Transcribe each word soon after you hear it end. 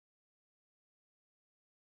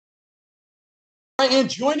right, and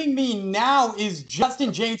joining me now is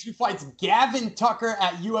Justin Jaynes, who fights Gavin Tucker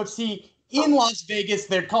at UFC in Las Vegas.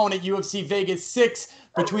 They're calling it UFC Vegas 6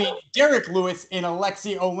 between Derek Lewis and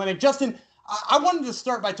Alexei Oleinik. Justin, I wanted to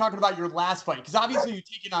start by talking about your last fight, because obviously you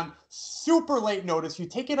take it on super late notice. You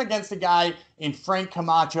take it against a guy in Frank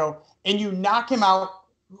Camacho, and you knock him out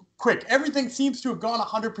quick. Everything seems to have gone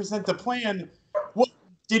 100% to plan. What,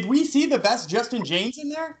 did we see the best Justin Jaynes in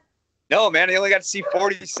there? No, man, I only got to see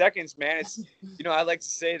 40 seconds, man. It's, I like to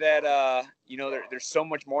say that, there's so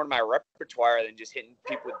much more in my repertoire than just hitting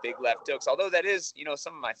people with big left hooks. Although that is,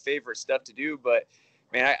 some of my favorite stuff to do. But,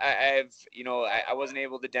 man, I wasn't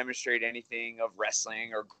able to demonstrate anything of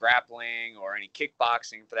wrestling or grappling or any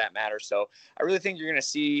kickboxing for that matter. So I really think you're going to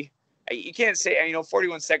see, you can't say,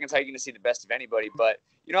 41 seconds, how are you going to see the best of anybody? But,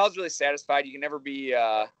 I was really satisfied. You can never be,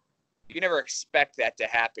 you can never expect that to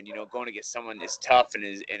happen, going to get someone as tough and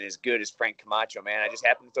as good as Frank Camacho, man. I just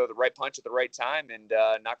happened to throw the right punch at the right time and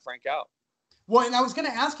knock Frank out. Well, and I was going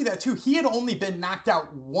to ask you that, too. He had only been knocked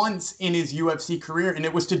out once in his UFC career, and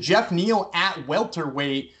it was to Jeff Neal at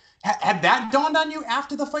welterweight. Had that dawned on you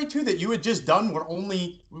after the fight, too, that you had just done what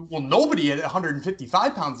nobody at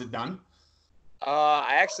 155 pounds had done?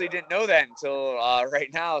 I actually didn't know that until right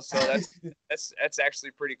now, so that's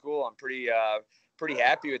actually pretty cool. I'm pretty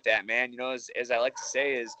happy with that, man. As I like to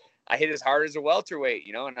say, is I hit as hard as a welterweight,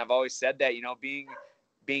 and I've always said that,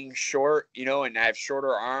 being short, and I have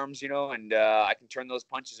shorter arms, and I can turn those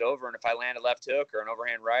punches over. And if I land a left hook or an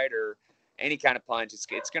overhand right or any kind of punch,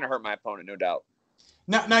 it's going to hurt my opponent, no doubt.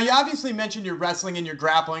 Now, you obviously mentioned your wrestling and your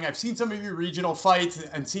grappling. I've seen some of your regional fights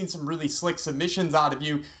and seen some really slick submissions out of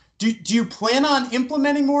you. Do you plan on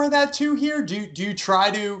implementing more of that too here? Do you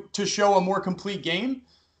try to show a more complete game?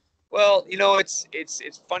 Well,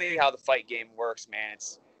 it's funny how the fight game works, man.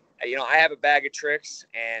 It's, I have a bag of tricks,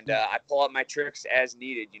 and I pull out my tricks as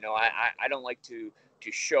needed. I don't like to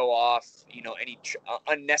show off, any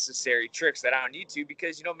unnecessary tricks that I don't need to,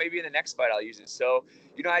 because, maybe in the next fight I'll use it. So,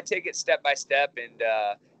 I take it step by step and,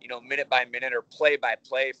 minute by minute or play by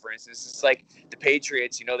play. For instance, it's like the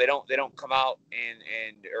Patriots, they don't come out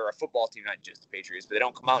or a football team, not just the Patriots, but they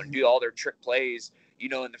don't come out and do all their trick plays, in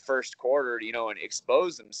the first quarter, and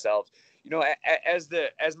expose themselves.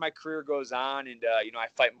 As my career goes on and, I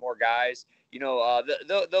fight more guys,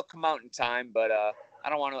 they'll come out in time, but, I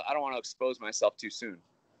don't want to expose myself too soon.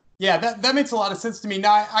 Yeah, that makes a lot of sense to me.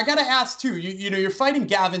 Now, I got to ask too. You're fighting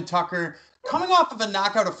Gavin Tucker, coming off of a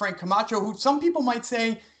knockout of Frank Camacho, who some people might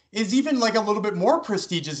say is even like a little bit more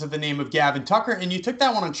prestigious of the name of Gavin Tucker, and you took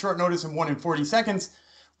that one on short notice and won in 40 seconds.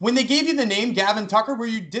 When they gave you the name Gavin Tucker, were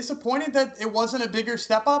you disappointed that it wasn't a bigger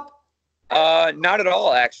step up? Not at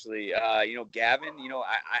all, actually. Gavin,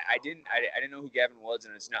 I didn't know who Gavin was,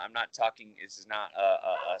 and I'm not talking, this is not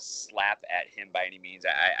a slap at him by any means.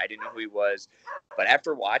 I didn't know who he was, but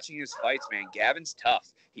after watching his fights, man, Gavin's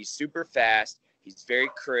tough. He's super fast. He's very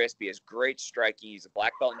crisp. He has great striking. He's a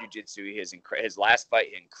black belt in jiu-jitsu. He has his last fight,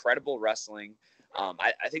 incredible wrestling.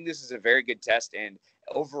 I think this is a very good test, and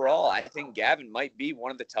overall, I think Gavin might be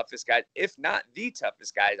one of the toughest guys, if not the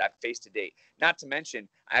toughest guys I've faced to date. Not to mention,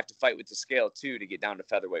 I have to fight with the scale, too, to get down to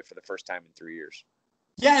featherweight for the first time in 3 years.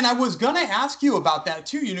 Yeah, and I was going to ask you about that,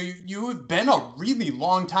 too. You have been a really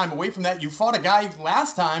long time away from that. You fought a guy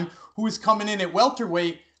last time who was coming in at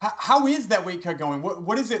welterweight. How is that weight cut going?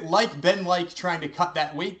 What is it been like trying to cut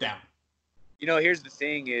that weight down? Here's the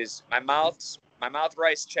thing is my mouth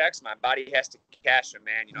writes checks. My body has to cash them,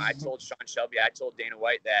 man. I told Sean Shelby, I told Dana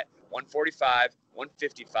White that 145,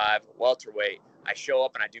 155, welterweight, I show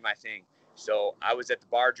up and I do my thing. So I was at the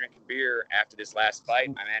bar drinking beer after this last fight.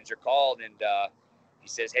 My manager called and he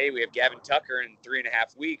says, "Hey, we have Gavin Tucker in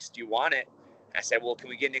 3.5 weeks. Do you want it?" And I said, "Well, can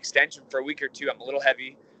we get an extension for a week or two? I'm a little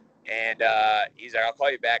heavy." And he's like, "I'll call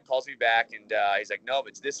you back." Calls me back and he's like, "No,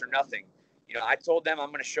 it's this or nothing." I told them I'm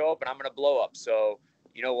going to show up and I'm going to blow up. So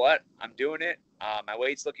you know what? I'm doing it. My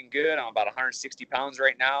weight's looking good. I'm about 160 pounds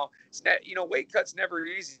right now. It's not, weight cut's never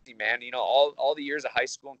easy, man. All the years of high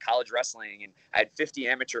school and college wrestling, and I had 50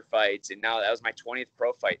 amateur fights, and now that was my 20th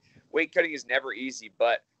pro fight. Weight cutting is never easy,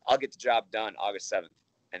 but I'll get the job done August 7th,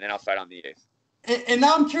 and then I'll fight on the 8th. And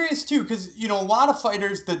now I'm curious, too, because, a lot of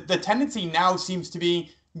fighters, the tendency now seems to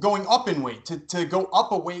be going up in weight, to go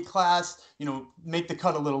up a weight class, make the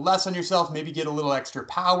cut a little less on yourself, maybe get a little extra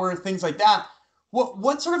power, things like that.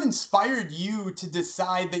 What sort of inspired you to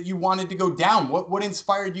decide that you wanted to go down? What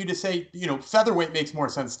inspired you to say, featherweight makes more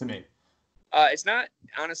sense to me? It's not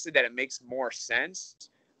honestly that it makes more sense.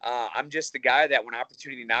 I'm just the guy that when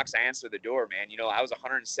opportunity knocks, I answer the door, man. I was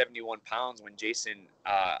 171 pounds when Jason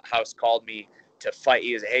House called me to fight.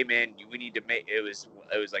 He was, "Hey, man, we need to make." It was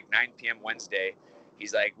like 9 p.m. Wednesday.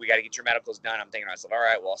 he's like, we got to get your medicals done. I'm thinking to myself, all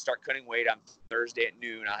right, well, I'll start cutting weight on Thursday at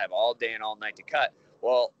noon. I'll have all day and all night to cut.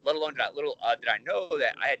 Well, did I know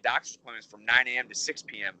that I had doctor's appointments from 9 a.m. to 6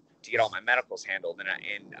 p.m. to get all my medicals handled.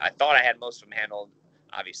 And I thought I had most of them handled.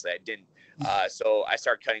 Obviously, I didn't. So I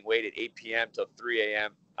started cutting weight at 8 p.m. till 3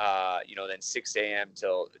 a.m., then 6 a.m.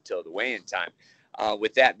 till the weigh-in time.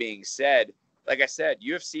 With that being said, like I said,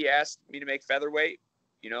 UFC asked me to make featherweight.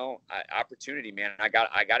 Opportunity, man. I got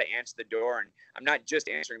to answer the door, and I'm not just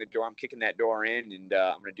answering the door. I'm kicking that door in, and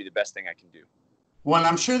I'm going to do the best thing I can do. Well, and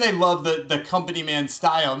I'm sure they love the company man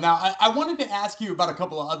style. Now, I wanted to ask you about a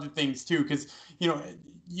couple of other things too, because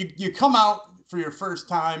you come out for your first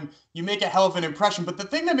time, you make a hell of an impression. But the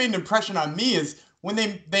thing that made an impression on me is when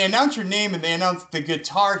they announce your name and they announce the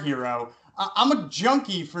Guitar Hero. I'm a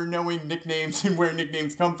junkie for knowing nicknames and where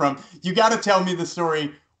nicknames come from. You got to tell me the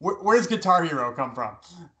story. Where's Guitar Hero come from?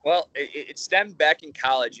 Well, it stemmed back in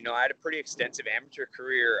college. I had a pretty extensive amateur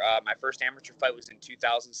career. My first amateur fight was in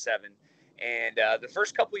 2007. And the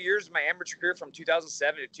first couple of years of my amateur career, from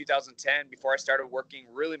 2007 to 2010, before I started working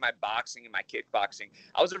really my boxing and my kickboxing,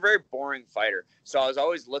 I was a very boring fighter. So I was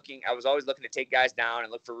always looking to take guys down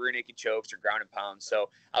and look for rear naked chokes or ground and pounds. So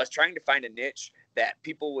I was trying to find a niche that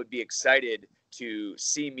people would be excited to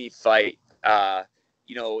see me fight. I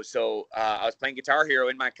was playing Guitar Hero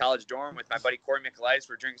in my college dorm with my buddy Corey Michaelitis.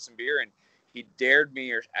 We're drinking some beer, and he dared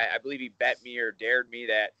me, or I believe he bet me or dared me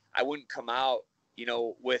that I wouldn't come out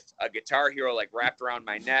with a Guitar Hero like wrapped around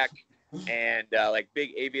my neck and like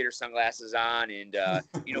big aviator sunglasses on and,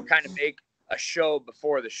 kind of make a show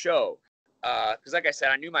before the show. Because like I said,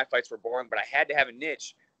 I knew my fights were boring, but I had to have a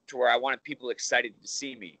niche to where I wanted people excited to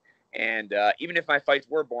see me. And even if my fights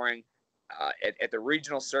were boring, at the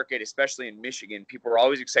regional circuit, especially in Michigan, people were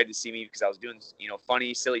always excited to see me because I was doing,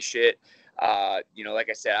 funny, silly shit. Like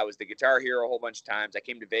I said, I was the Guitar Hero a whole bunch of times. I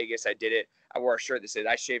came to Vegas. I did it. I wore a shirt that said,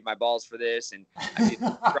 I shaved my balls for this. And I did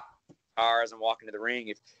as I'm walking to the ring.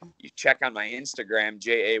 If you check on my Instagram,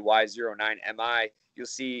 JAY09MI, you'll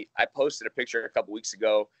see I posted a picture a couple weeks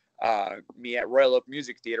ago, me at Royal Oak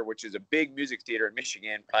Music Theater, which is a big music theater in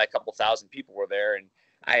Michigan. Probably a couple thousand people were there. And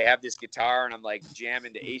I have this guitar and I'm like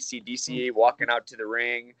jamming to AC/DC, walking out to the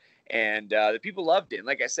ring. And the people loved it. And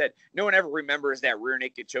like I said, no one ever remembers that rear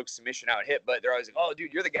naked choke submission out hit, but they're always like, oh,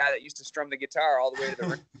 dude, you're the guy that used to strum the guitar all the way to the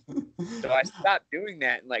ring. So I stopped doing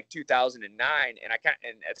that in like 2009. And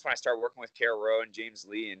that's when I started working with Carol Rowe and James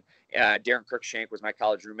Lee, and Darren Cruikshank was my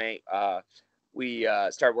college roommate. We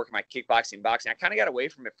started working my kickboxing and boxing. I kind of got away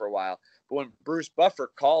from it for a while. But when Bruce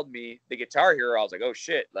Buffer called me the Guitar Hero, I was like, oh,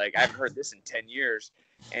 shit. Like, I haven't heard this in 10 years.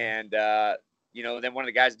 And, then one of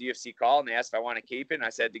the guys at the UFC called and they asked if I want to keep it. And I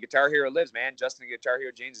said, the Guitar Hero lives, man. Justin the Guitar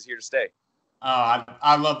Hero Jaynes is here to stay. Oh,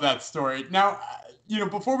 I love that story. Now,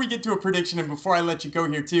 before we get to a prediction and before I let you go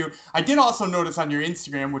here too, I did also notice on your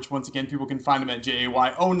Instagram, which once again, people can find him at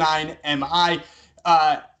JAY09MI.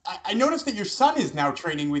 I noticed that your son is now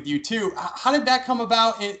training with you too. How did that come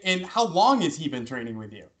about, and how long has he been training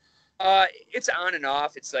with you? It's on and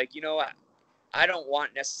off. It's like, I don't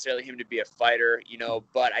want necessarily him to be a fighter,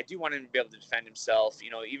 but I do want him to be able to defend himself,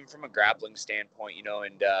 even from a grappling standpoint,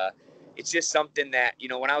 and it's just something that,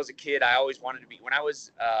 when I was a kid, I always wanted to be. When I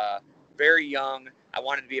was very young, I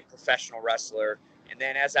wanted to be a professional wrestler. And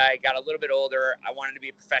then as I got a little bit older, I wanted to be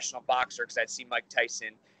a professional boxer because I'd seen Mike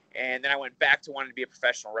Tyson. And then I went back to wanting to be a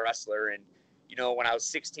professional wrestler. And, when I was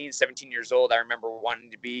 16, 17 years old, I remember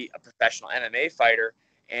wanting to be a professional MMA fighter.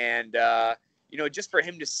 And, just for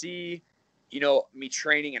him to see, me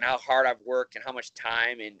training and how hard I've worked and how much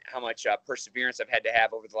time and how much perseverance I've had to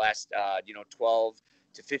have over the last, 12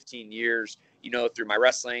 to 15 years, through my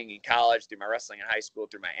wrestling in college, through my wrestling in high school,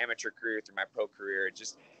 through my amateur career, through my pro career.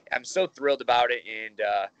 I'm so thrilled about it. And,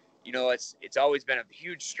 it's always been a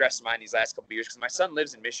huge stress of mine these last couple of years because my son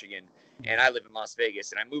lives in Michigan and I live in Las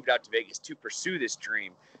Vegas, and I moved out to Vegas to pursue this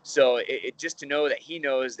dream. So it just to know that he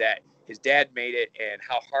knows that his dad made it and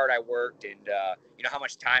how hard I worked and, how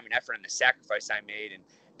much time and effort and the sacrifice I made. And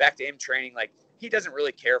back to him training, like, he doesn't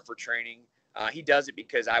really care for training. He does it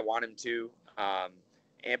because I want him to.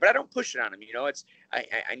 But I don't push it on him.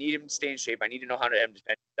 I need him to stay in shape. I need to know how to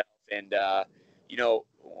defend himself. And,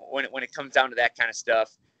 when it comes down to that kind of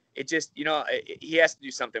stuff, it just, he has to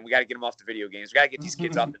do something. We got to get him off the video games. We got to get these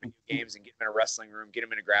kids off the video games and get them in a wrestling room, get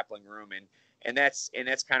them in a grappling room. And that's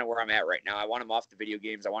kind of where I'm at right now. I want him off the video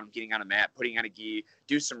games. I want him getting on a mat, putting on a gi,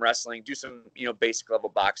 do some wrestling, do some, basic level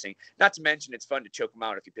boxing. Not to mention it's fun to choke him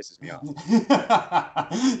out if he pisses me off.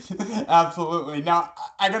 Absolutely. Now,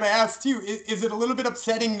 I got to ask too, is it a little bit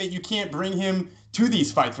upsetting that you can't bring him to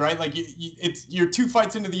these fights, right? Like it's your 2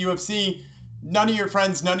 fights into the UFC. None of your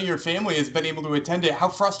friends, none of your family has been able to attend it. How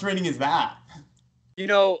frustrating is that? You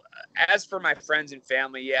know, as for my friends and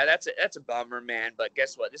family, yeah, that's a bummer, man. But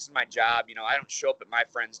guess what? This is my job. You know, I don't show up at my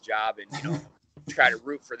friend's job and, you know, try to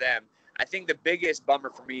root for them. I think the biggest bummer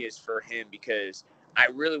for me is for him because I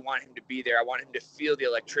really want him to be there. I want him to feel the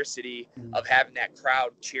electricity of having that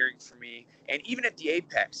crowd cheering for me. And even at the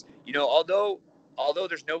Apex, you know, although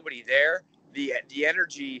there's nobody there, the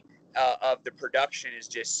energy of the production is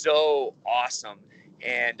just so awesome.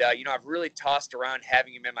 And, you know, I've really tossed around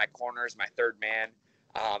having him in my corner as my third man.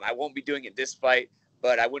 I won't be doing it this fight,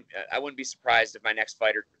 but I wouldn't be surprised if my next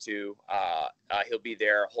fight or two, he'll be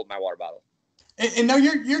there, hold my water bottle. And now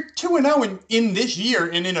you're 2-0 in this year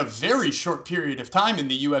and in a very short period of time in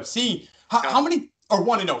the UFC. How many, or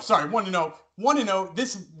 1-0, sorry, 1-0. 1-0,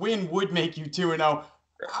 this win would make you 2-0.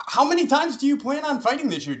 How many times do you plan on fighting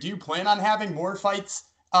this year? Do you plan on having more fights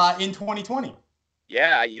in 2020?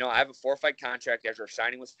 Yeah, you know, I have a 4-fight contract after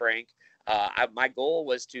signing with Frank. My goal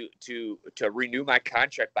was to renew my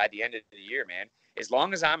contract by the end of the year, man. As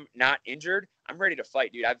long as I'm not injured, I'm ready to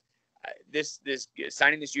fight, dude. This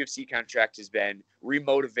signing this UFC contract has been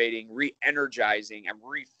remotivating, re-energizing. I'm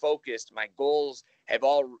refocused. My goals have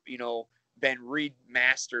all, you know, been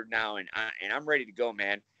remastered now, and I'm ready to go,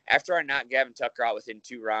 man. After I knock Gavin Tucker out within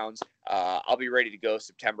 2 rounds, I'll be ready to go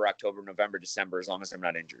September, October, November, December, as long as I'm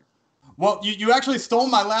not injured. Well, you actually stole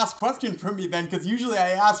my last question from me then, because usually I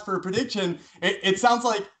ask for a prediction. It sounds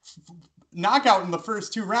like knockout in the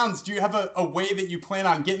first 2 rounds. Do you have a way that you plan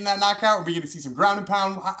on getting that knockout? Are we going to see some ground and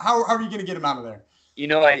pound? How are you going to get him out of there? You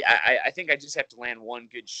know, I think I just have to land one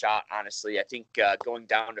good shot, honestly. I think going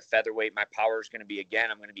down to featherweight, my power is going to be, again,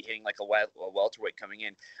 I'm going to be hitting like a welterweight coming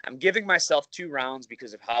in. I'm giving myself 2 rounds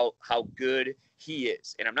because of how good he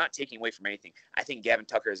is, and I'm not taking away from anything. I think Gavin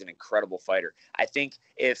Tucker is an incredible fighter. I think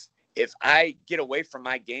if I get away from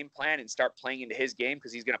my game plan and start playing into his game,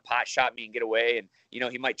 because he's going to pot shot me and get away, and, you know,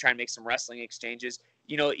 he might try and make some wrestling exchanges,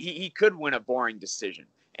 you know, he could win a boring decision.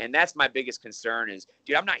 And that's my biggest concern is,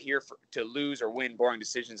 dude, I'm not here to lose or win boring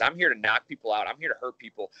decisions. I'm here to knock people out. I'm here to hurt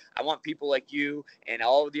people. I want people like you and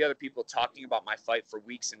all of the other people talking about my fight for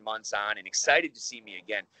weeks and months on and excited to see me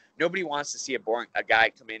again. Nobody wants to see a guy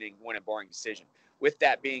come in and win a boring decision. With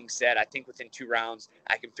that being said, I think within 2 rounds,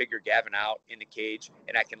 I can figure Gavin out in the cage,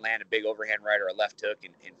 and I can land a big overhand right or a left hook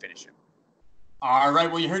and finish him. All right,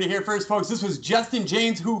 well, you heard it here first, folks. This was Justin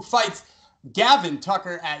Jaynes, who fights Gavin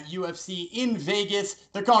Tucker at UFC in Vegas.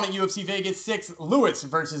 They're calling it UFC Vegas 6, Lewis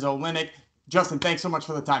versus Oleinik. Justin, thanks so much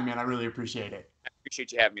for the time, man. I really appreciate it. I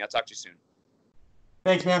appreciate you having me. I'll talk to you soon.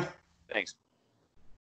 Thanks, man. Thanks.